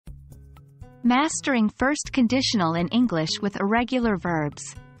Mastering first conditional in English with irregular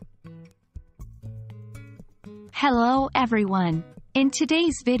verbs. Hello everyone. In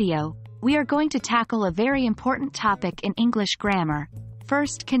today's video, we are going to tackle a very important topic in English grammar,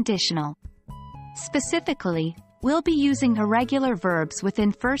 first conditional. Specifically, we'll be using irregular verbs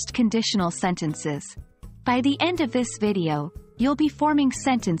within first conditional sentences. By the end of this video, you'll be forming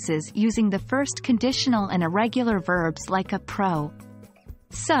sentences using the first conditional and irregular verbs like a pro.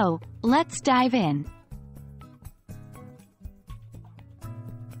 So, let's dive in.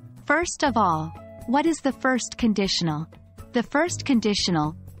 First of all, what is the first conditional? The first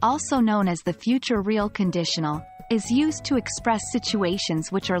conditional, also known as the future real conditional, is used to express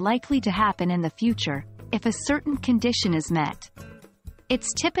situations which are likely to happen in the future, if a certain condition is met.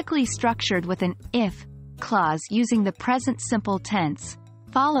 It's typically structured with an if clause using the present simple tense,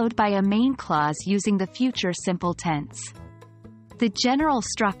 followed by a main clause using the future simple tense. The general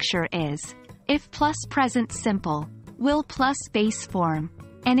structure is if plus present simple, will plus base form.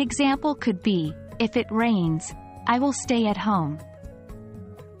 An example could be, if it rains, I will stay at home.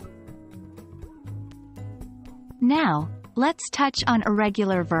 Now, let's touch on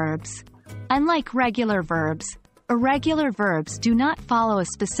irregular verbs. Unlike regular verbs, irregular verbs do not follow a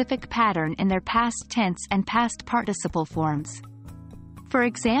specific pattern in their past tense and past participle forms. For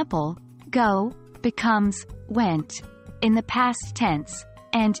example, go becomes went in the past tense,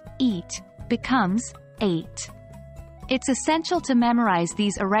 and eat becomes ate. It's essential to memorize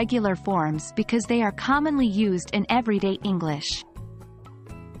these irregular forms because they are commonly used in everyday English.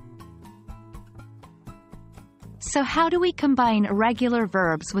 So how do we combine irregular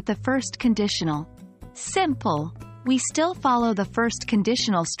verbs with the first conditional? Simple. We still follow the first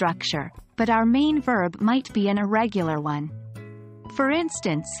conditional structure, but our main verb might be an irregular one. For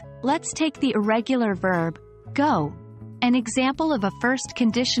instance, let's take the irregular verb, go. An example of a first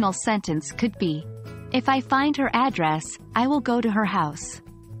conditional sentence could be, if I find her address, I will go to her house.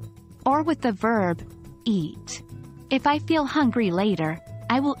 Or with the verb, eat. If I feel hungry later,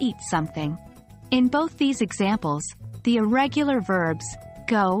 I will eat something. In both these examples, the irregular verbs,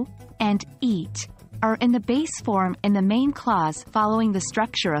 go, and eat, are in the base form in the main clause following the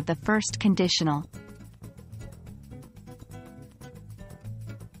structure of the first conditional.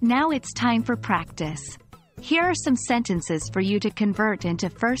 Now it's time for practice. Here are some sentences for you to convert into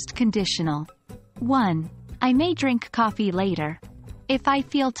first conditional. 1. I may drink coffee later. If I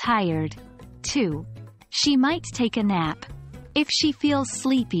feel tired. 2. She might take a nap. If she feels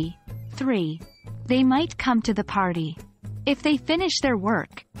sleepy. 3. They might come to the party. If they finish their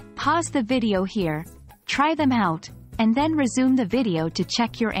work, pause the video here, try them out, and then resume the video to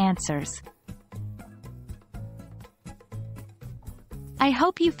check your answers. I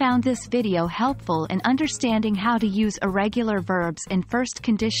hope you found this video helpful in understanding how to use irregular verbs in first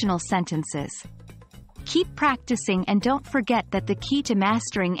conditional sentences. Keep practicing and don't forget that the key to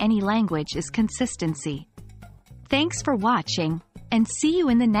mastering any language is consistency. Thanks for watching, and see you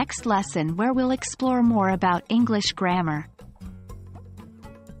in the next lesson where we'll explore more about English grammar.